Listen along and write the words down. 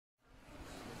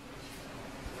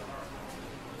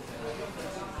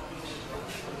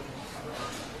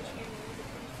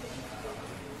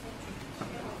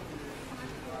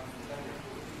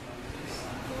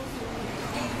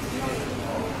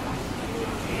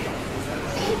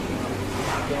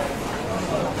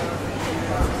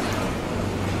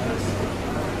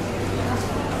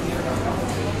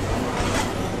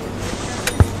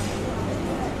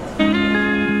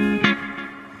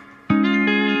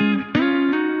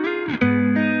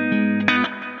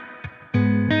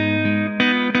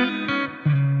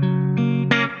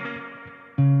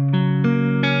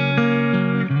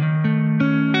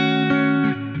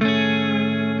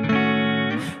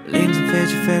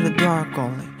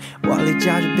我离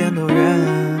家就变多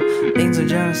远，临走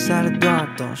家人塞了多少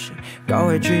东西，够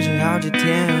回去吃好几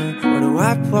天。我的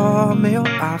外婆没用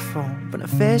iphone， 不能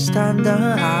face， 但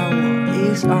很爱我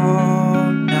is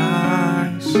all nice。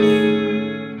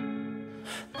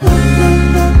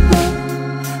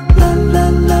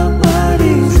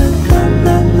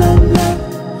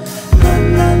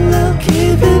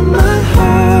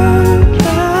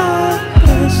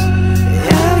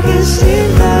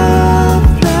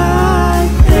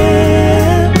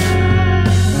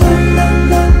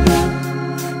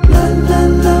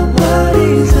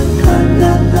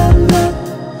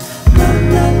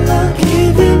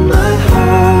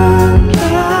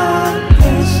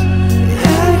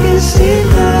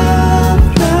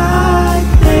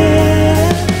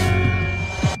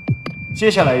接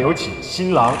下来有请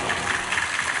新郎。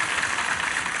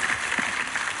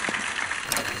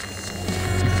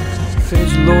飞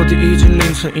机落地已经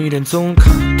凌晨1点钟，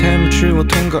看哈timetree我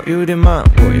通告有点满，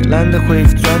我也懒得回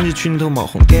复，专辑群头冒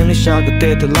红点哩下个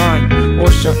deadline。我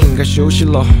想应该休息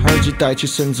了，耳机戴起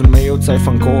甚至没有在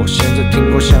放歌，现在听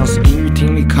歌像是英语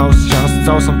听力考试，像是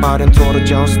早上8点坐到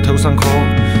教室头上课。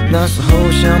那时候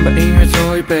我想把音乐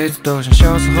做一辈子，都像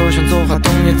小时候想做花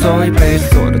童也做一辈子，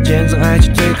坐到见证爱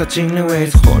情最靠近哩位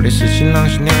置，喝哩是新郎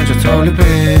新娘交错哩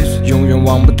杯子，永远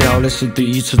忘不掉哩是第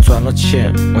一次赚了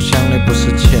钱。我想的不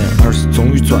是钱，而是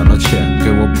终于赚了钱。给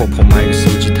我婆婆买个手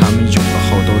机他们用了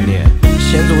好多年，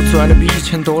现在我赚的比以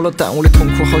前多了，但我的痛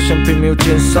苦好像并没有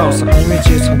减少。上音乐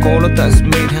节唱歌了，但是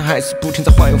每天还是不停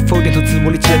在怀有否定和自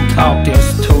我的检讨。电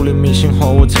视头的明星和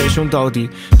我称兄道弟，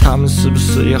他们是不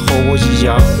是也和我一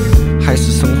样？还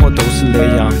是生活都是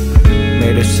那样，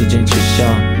没得时间去想。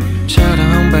下趟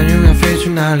航班又要飞去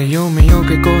哪里？有没有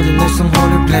给个人的生活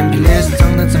留 plan B？ 脸是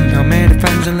长得真漂没得，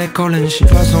反正那可能性。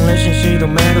发送的信息都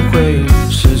没得回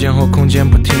应，时间和空间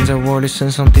不停在我的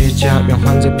身上叠加，圆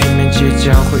环在平面结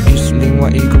痂，回忆是另外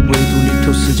一个维度里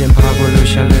头，时间爬过留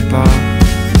下来吧。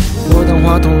我当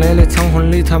话筒的那场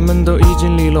婚礼，他们都已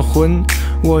经离了婚，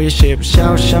我也写不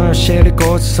下我想要写的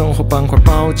歌词，生活板块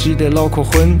把我挤得脑壳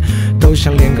昏，都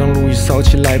像炼钢炉一烧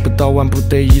起来，不到万不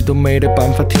得已都没得办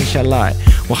法停下来，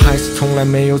我还是从来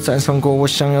没有站上过我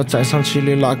想要站上去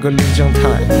的那个领奖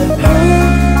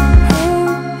台。